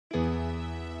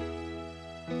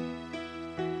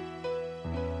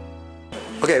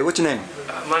Okay, what's your name?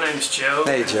 My name's Joe.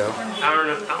 Hey, Joe.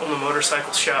 I own a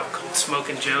motorcycle shop called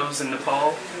Smoking Joe's in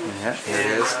Nepal. Yeah, here it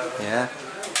is. Yeah.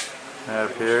 Right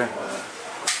up here.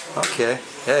 Okay.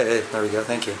 Hey, there we go.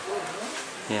 Thank you.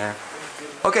 Yeah.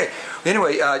 Okay.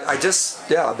 Anyway,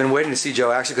 I've been waiting to see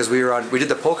Joe actually because we did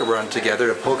the polka run together,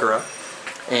 the polka.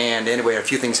 And anyway, a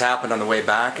few things happened on the way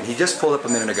back, and he just pulled up a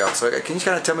minute ago. So can you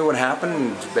kind of tell me what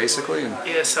happened, basically?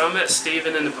 Yeah, so I met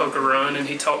Steven in the polka run, and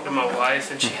he talked to my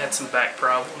wife, and she had some back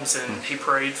problems, and he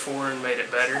prayed for her and made it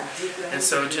better. And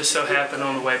so it just so happened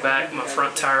on the way back, my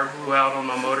front tire blew out on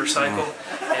my motorcycle,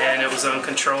 and it was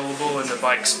uncontrollable, and the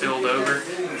bike spilled over.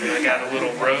 And I got a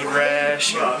little road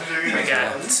rash, and I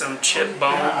got some chip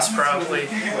bones probably,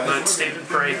 but Steven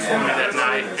prayed for me that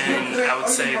night, and I would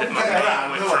say that my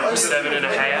pain went from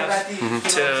 7.5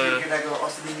 to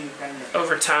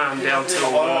over time down to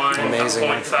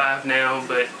 1.5 now.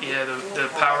 But yeah, the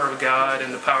power of God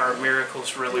and the power of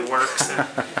miracles really works, and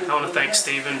I want to thank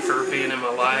Steven for being in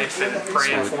my life and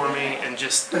praying for me and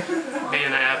just being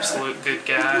an absolute good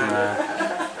guy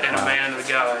and a man of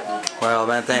God. Well,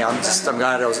 man, I'm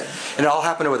glad and it all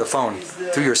happened over the phone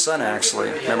through your son, actually.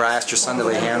 Remember, I asked your son to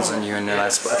lay hands on you, and I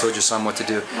told your son what to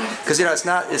do, because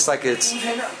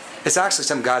it's actually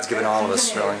something God's given all of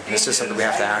us, really. It's just something we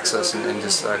have to access and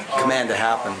just command to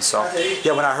happen. So,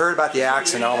 yeah, when I heard about the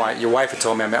accident, your wife had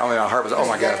told me, my heart was, oh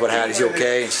my God, what happened? Is he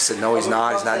okay? And she said, no, he's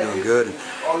not doing good.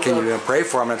 And can you pray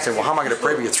for him? And I said, well, how am I going to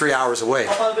pray for you? 3 hours away.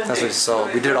 So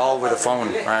we did it all over the phone,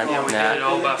 right? Yeah, we did it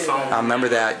all by phone. I remember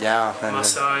that, yeah. And my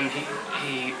son,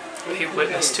 he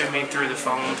witnessed to me through the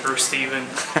phone, through Steven,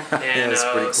 and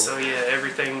cool. So yeah,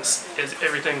 everything's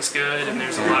good, and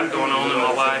there's a lot going on in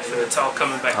my life, and it's all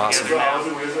coming back together now.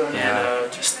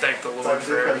 And just thank the Lord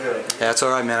for everything. Yeah, it's all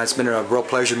right, man. It's been a real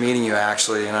pleasure meeting you,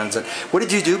 actually. And what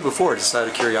did you do before? Just out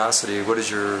of curiosity, what is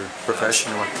your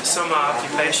profession? So my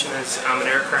occupation is I'm an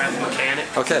aircraft mechanic.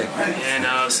 Okay.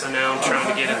 And so now I'm trying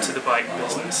to get into the bike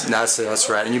business. That's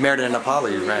right. And you married an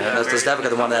Nepali, right? That's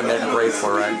definitely the one that I met and prayed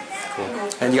for, right? Cool.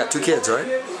 And you got 2 kids, right?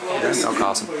 Yes. Oh,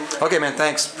 awesome. Okay, man,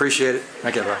 thanks. Appreciate it.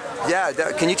 Okay, bye. Yeah,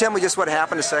 can you tell me just what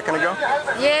happened a second ago?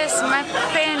 Yes, my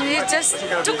pen, it just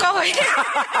took away.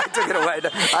 I took it away.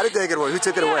 I didn't take it away. Who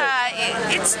took it away?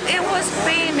 It was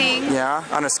paining. Yeah,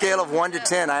 on a scale of 1 to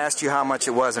 10, I asked you how much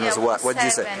it was, and it was what? What did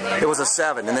you say? It was a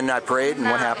 7, and then I prayed, and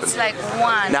what happened? It's like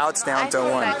 1. Now it's down to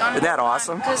 1. Like isn't that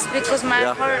awesome? Because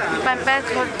my back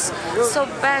hurts so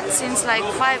bad since like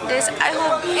 5 days. I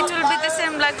hope it will be the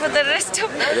same like for the rest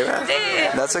of the day.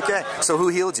 That's okay. So who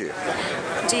healed you?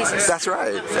 Jesus. That's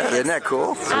right. Yeah, isn't that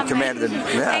cool? So you commanded him.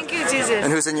 Yeah. Thank you, Jesus.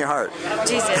 And who's in your heart?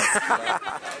 Jesus.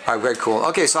 All right, very cool.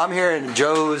 Okay, so I'm here in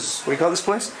Joe's, what do you call this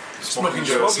place? Smoking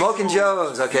Joe's. Smoking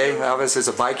Joe's, okay. Obviously it's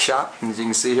a bike shop, as you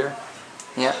can see here.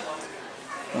 Yeah.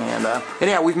 And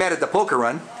anyhow, we've met at the polka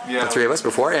run, the 3 of us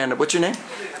before. And what's your name?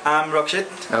 I'm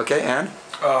Rakshit. Okay, and?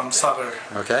 Sagar.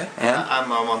 Okay, and?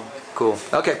 I'm Aman. Cool.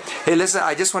 Okay. Hey, listen,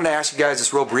 I just wanted to ask you guys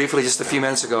just real briefly, just a few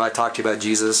minutes ago, I talked to you about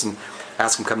Jesus and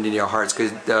asked him to come into your hearts.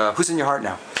 Who's in your heart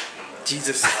now?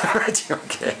 Jesus.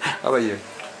 Okay. How about you?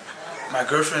 My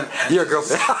girlfriend. Your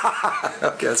girlfriend.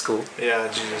 Okay, that's cool.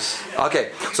 Yeah, Jesus.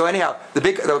 Okay. So anyhow,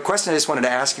 the question I just wanted to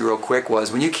ask you real quick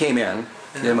was, when you came in,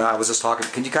 when I was just talking,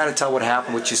 can you kind of tell what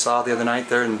happened, what you saw the other night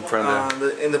there in front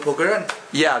of in the poker run?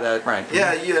 Yeah, right.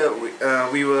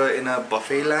 Yeah, we were in a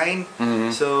buffet line,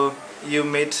 so you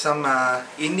met some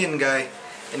Indian guy,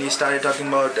 and you started talking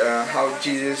about how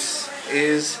Jesus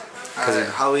is,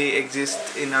 how he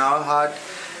exists in our heart,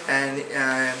 and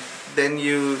then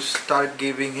you start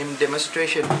giving him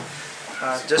demonstration.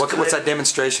 What's that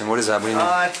demonstration? What is that? What do you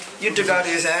mean? You took out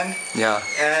his hand. Yeah.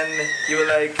 And you were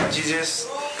like, Jesus,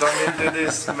 come into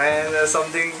this man or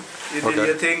something. You did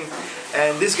your thing.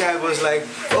 And this guy was like,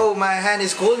 oh, my hand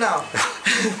is cold now.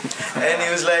 And he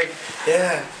was like,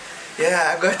 yeah,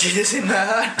 I got Jesus in my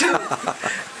heart too.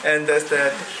 And that's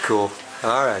that. Cool.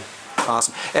 All right.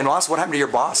 Awesome. And also, what happened to your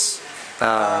boss?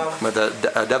 With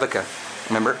Devika?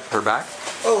 Remember her back?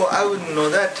 Oh, I wouldn't know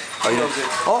that.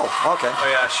 Oh, okay. Oh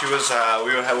yeah, she was.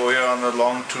 We were on a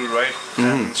long tour, right?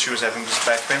 And she was having this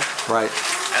back pain. Right.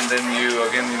 And then you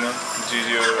again, you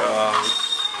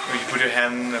put your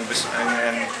hand and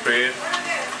prayed,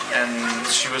 and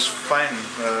she was fine.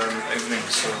 Evening.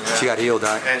 So yeah. She got healed,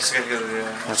 right? Yeah, she got healed. Yeah.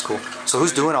 That's cool. So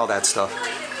who's doing all that stuff?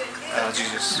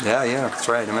 Jesus. Yeah, that's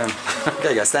right, amen.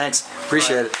 Okay, guys, thanks.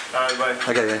 Appreciate it. All right,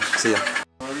 bye. Okay, see ya.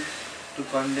 To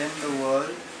condemn the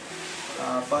world,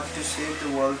 but to save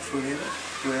the world through him.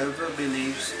 Whoever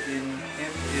believes in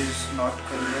him is not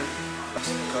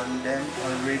condemned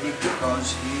already,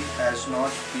 because he has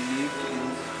not believed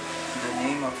in the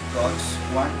name of God's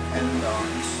one and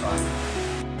only Son.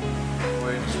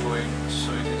 where it is going.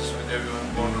 So it is with everyone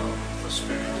born of the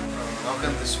Spirit. How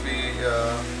can this be?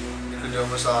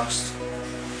 Nicodemus asked.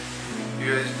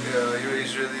 You are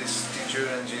Israel's teacher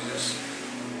and Jesus,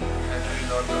 and do you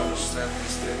not understand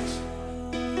these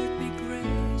things?